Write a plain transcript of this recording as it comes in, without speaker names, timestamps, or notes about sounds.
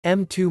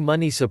M2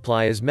 money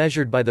supply is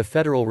measured by the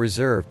Federal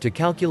Reserve to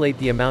calculate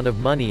the amount of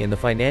money in the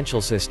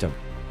financial system.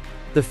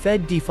 The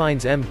Fed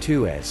defines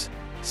M2 as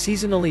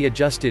seasonally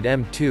adjusted.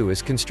 M2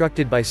 is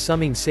constructed by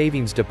summing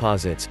savings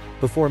deposits,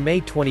 before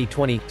May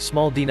 2020,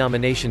 small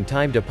denomination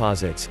time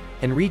deposits,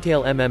 and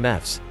retail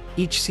MMFs,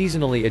 each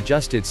seasonally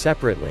adjusted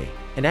separately,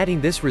 and adding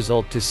this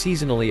result to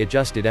seasonally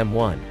adjusted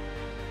M1.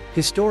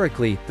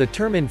 Historically, the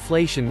term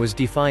inflation was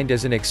defined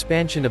as an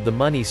expansion of the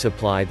money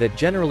supply that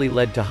generally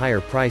led to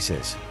higher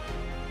prices.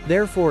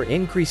 Therefore,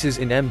 increases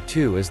in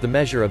M2 is the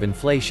measure of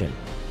inflation.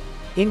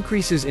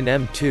 Increases in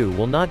M2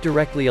 will not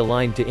directly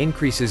align to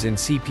increases in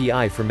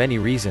CPI for many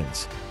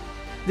reasons.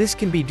 This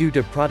can be due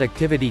to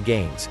productivity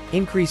gains,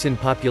 increase in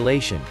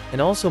population,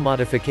 and also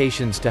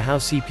modifications to how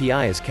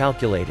CPI is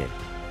calculated.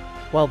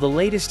 While the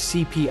latest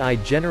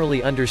CPI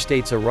generally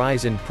understates a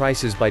rise in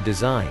prices by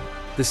design,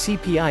 the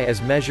CPI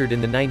as measured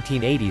in the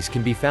 1980s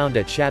can be found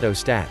at Shadow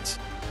Stats.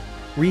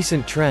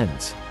 Recent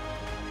trends.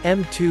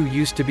 M2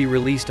 used to be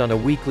released on a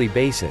weekly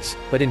basis,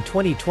 but in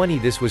 2020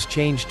 this was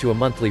changed to a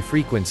monthly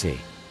frequency.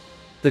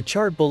 The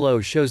chart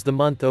below shows the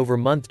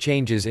month-over-month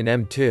changes in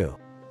M2.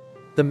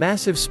 The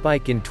massive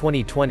spike in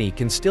 2020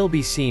 can still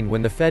be seen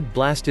when the Fed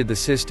blasted the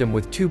system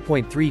with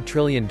 $2.3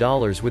 trillion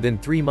within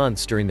 3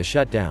 months during the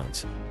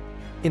shutdowns.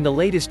 In the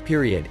latest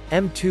period,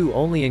 M2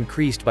 only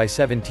increased by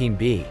 17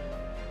 B.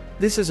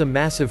 This is a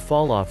massive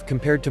falloff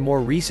compared to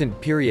more recent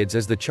periods,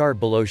 as the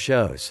chart below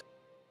shows.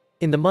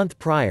 In the month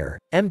prior,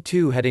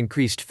 M2 had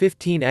increased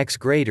 15x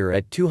greater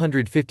at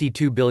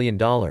 $252 billion.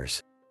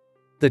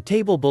 The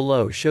table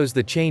below shows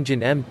the change in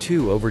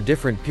M2 over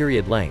different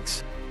period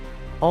lengths.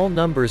 All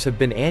numbers have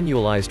been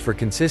annualized for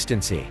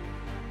consistency.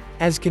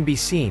 As can be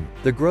seen,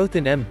 the growth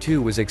in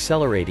M2 was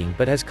accelerating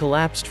but has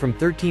collapsed from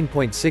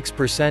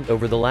 13.6%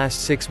 over the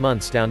last 6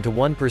 months down to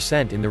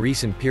 1% in the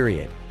recent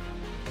period.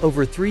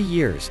 Over 3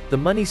 years, the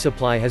money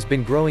supply has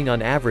been growing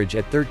on average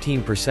at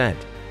 13%.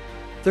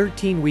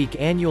 13-week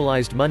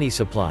annualized money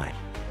supply.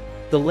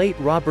 The late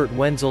Robert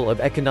Wenzel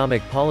of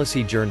Economic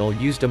Policy Journal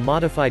used a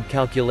modified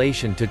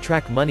calculation to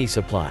track money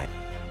supply.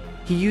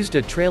 He used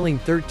a trailing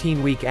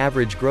 13-week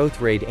average growth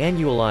rate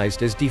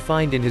annualized as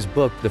defined in his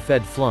book The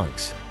Fed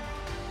Flunks.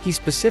 He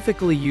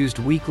specifically used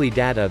weekly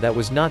data that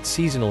was not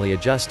seasonally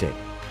adjusted.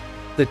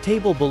 The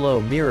table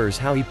below mirrors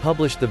how he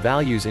published the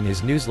values in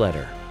his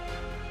newsletter.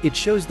 It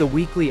shows the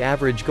weekly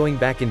average going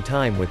back in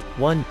time, with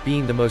 1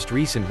 being the most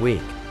recent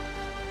week.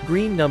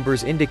 Green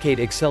numbers indicate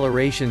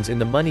accelerations in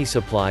the money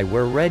supply,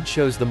 where red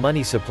shows the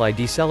money supply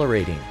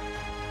decelerating.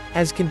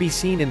 As can be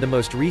seen in the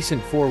most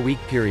recent 4-week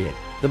period,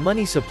 the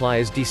money supply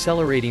is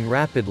decelerating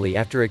rapidly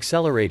after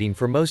accelerating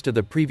for most of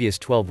the previous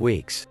 12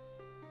 weeks.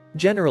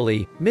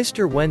 Generally,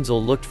 Mr.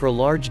 Wenzel looked for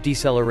large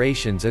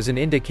decelerations as an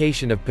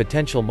indication of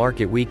potential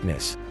market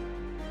weakness.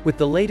 With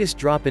the latest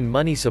drop in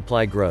money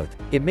supply growth,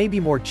 it may be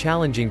more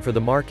challenging for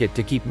the market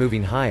to keep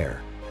moving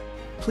higher.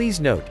 Please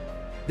note,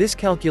 this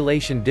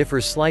calculation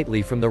differs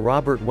slightly from the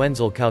Robert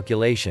Wenzel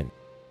calculation.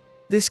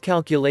 This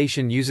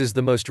calculation uses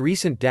the most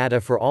recent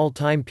data for all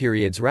time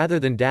periods rather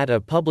than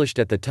data published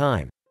at the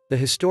time. The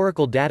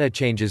historical data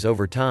changes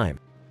over time.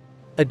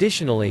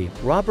 Additionally,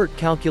 Robert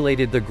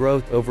calculated the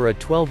growth over a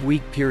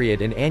 12-week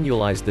period and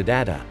annualized the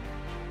data.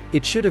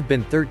 It should have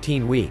been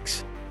 13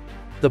 weeks.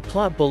 The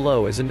plot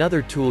below is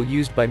another tool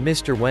used by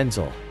Mr.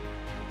 Wenzel.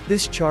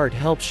 This chart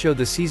helps show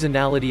the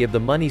seasonality of the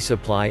money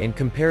supply and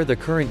compare the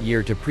current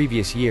year to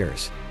previous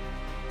years.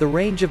 The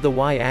range of the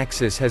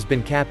y-axis has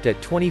been capped at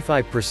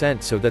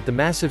 25% so that the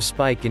massive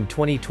spike in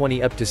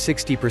 2020 up to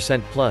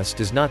 60% plus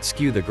does not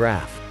skew the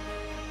graph.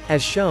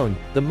 As shown,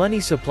 the money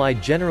supply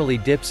generally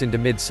dips into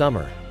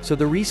mid-summer, so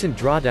the recent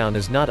drawdown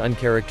is not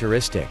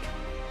uncharacteristic.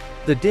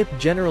 The dip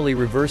generally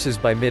reverses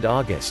by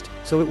mid-August,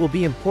 so it will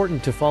be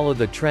important to follow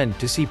the trend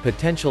to see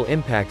potential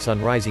impacts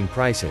on rising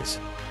prices.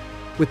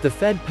 With the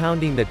Fed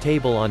pounding the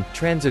table on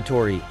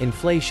transitory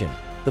inflation,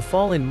 the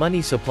fall in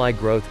money supply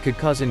growth could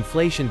cause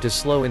inflation to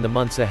slow in the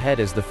months ahead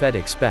as the Fed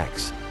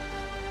expects.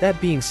 That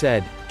being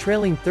said,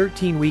 trailing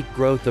 13-week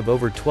growth of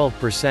over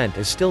 12%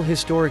 is still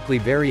historically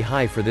very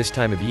high for this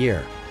time of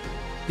year.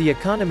 The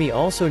economy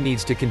also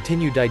needs to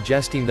continue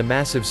digesting the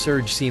massive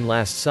surge seen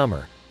last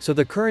summer, so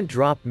the current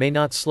drop may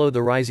not slow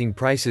the rising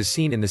prices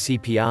seen in the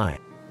CPI.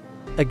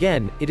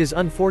 Again, it is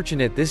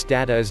unfortunate this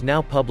data is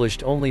now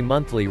published only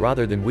monthly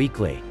rather than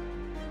weekly.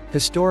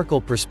 Historical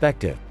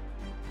perspective.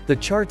 The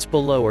charts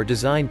below are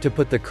designed to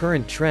put the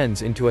current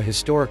trends into a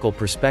historical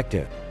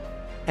perspective.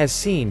 As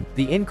seen,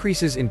 the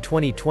increases in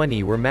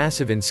 2020 were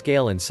massive in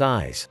scale and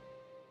size.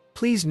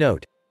 Please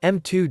note,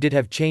 M2 did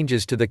have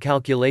changes to the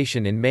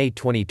calculation in May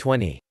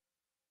 2020.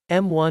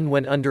 M1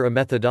 went under a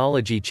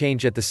methodology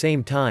change at the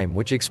same time,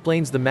 which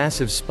explains the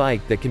massive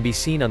spike that can be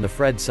seen on the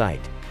Fred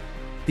site.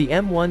 The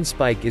M1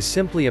 spike is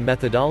simply a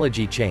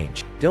methodology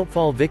change, don't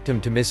fall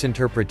victim to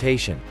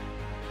misinterpretation.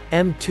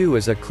 M2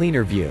 is a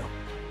cleaner view.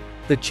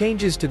 The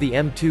changes to the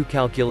M2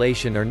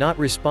 calculation are not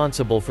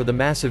responsible for the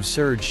massive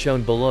surge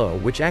shown below,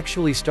 which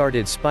actually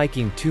started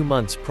spiking 2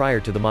 months prior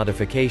to the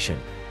modification.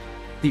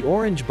 The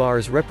orange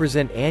bars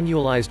represent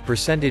annualized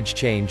percentage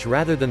change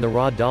rather than the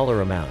raw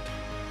dollar amount.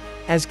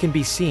 As can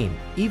be seen,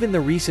 even the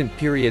recent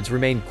periods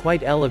remain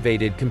quite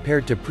elevated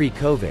compared to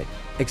pre-COVID,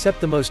 except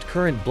the most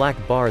current black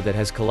bar that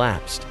has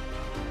collapsed.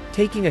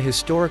 Taking a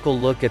historical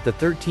look at the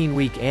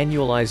 13-week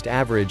annualized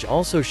average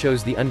also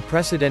shows the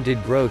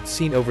unprecedented growth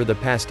seen over the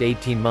past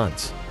 18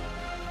 months.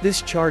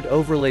 This chart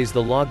overlays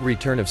the log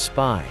return of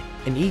SPY,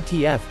 an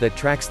ETF that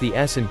tracks the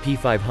S&P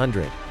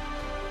 500.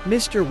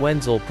 Mr.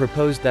 Wenzel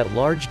proposed that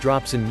large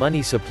drops in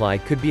money supply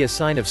could be a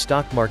sign of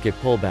stock market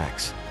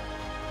pullbacks.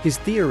 His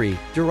theory,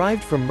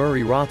 derived from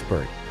Murray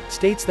Rothbard,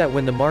 states that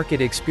when the market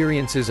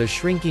experiences a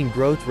shrinking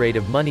growth rate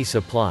of money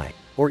supply,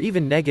 or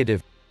even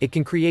negative, it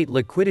can create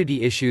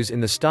liquidity issues in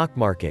the stock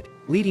market,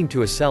 leading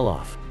to a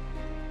sell-off.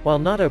 While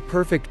not a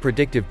perfect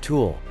predictive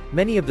tool,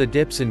 many of the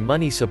dips in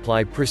money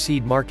supply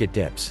precede market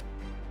dips.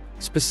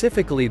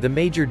 Specifically the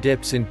major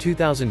dips in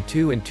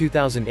 2002 and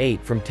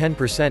 2008 from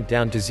 10%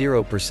 down to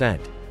 0%.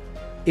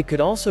 It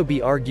could also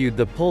be argued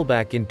the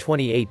pullback in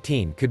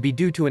 2018 could be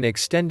due to an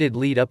extended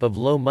lead-up of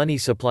low money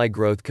supply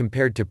growth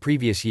compared to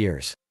previous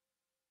years.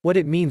 What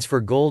it means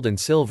for gold and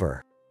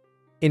silver.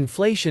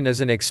 Inflation is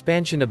an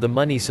expansion of the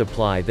money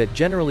supply that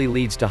generally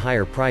leads to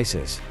higher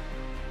prices.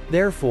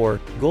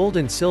 Therefore, gold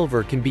and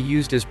silver can be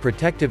used as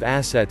protective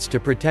assets to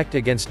protect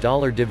against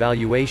dollar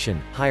devaluation,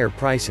 higher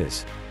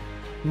prices.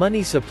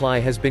 Money supply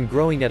has been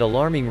growing at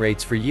alarming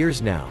rates for years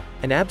now,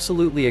 and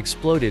absolutely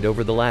exploded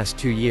over the last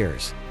 2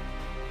 years.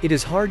 It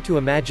is hard to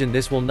imagine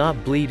this will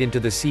not bleed into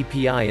the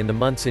CPI in the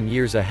months and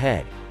years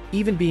ahead,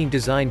 even being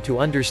designed to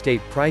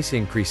understate price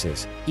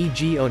increases,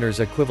 e.g. owner's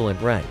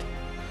equivalent rent.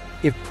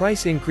 If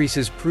price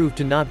increases prove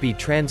to not be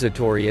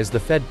transitory as the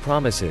Fed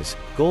promises,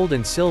 gold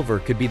and silver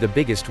could be the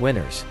biggest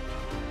winners.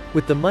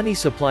 With the money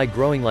supply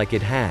growing like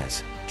it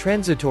has,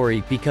 transitory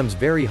becomes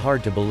very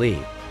hard to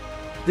believe.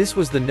 This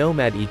was the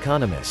Nomad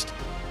Economist.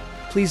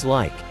 Please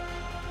like,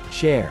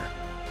 share,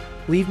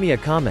 leave me a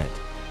comment,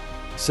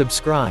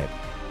 subscribe.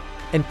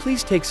 And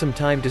please take some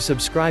time to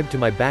subscribe to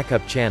my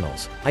backup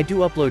channels, I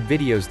do upload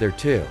videos there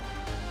too.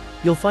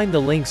 You'll find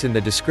the links in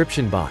the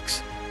description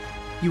box.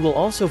 You will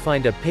also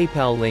find a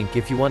PayPal link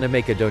if you want to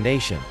make a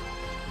donation.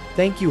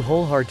 Thank you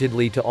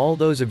wholeheartedly to all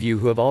those of you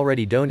who have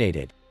already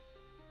donated.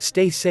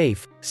 Stay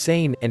safe,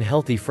 sane, and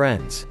healthy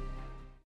friends.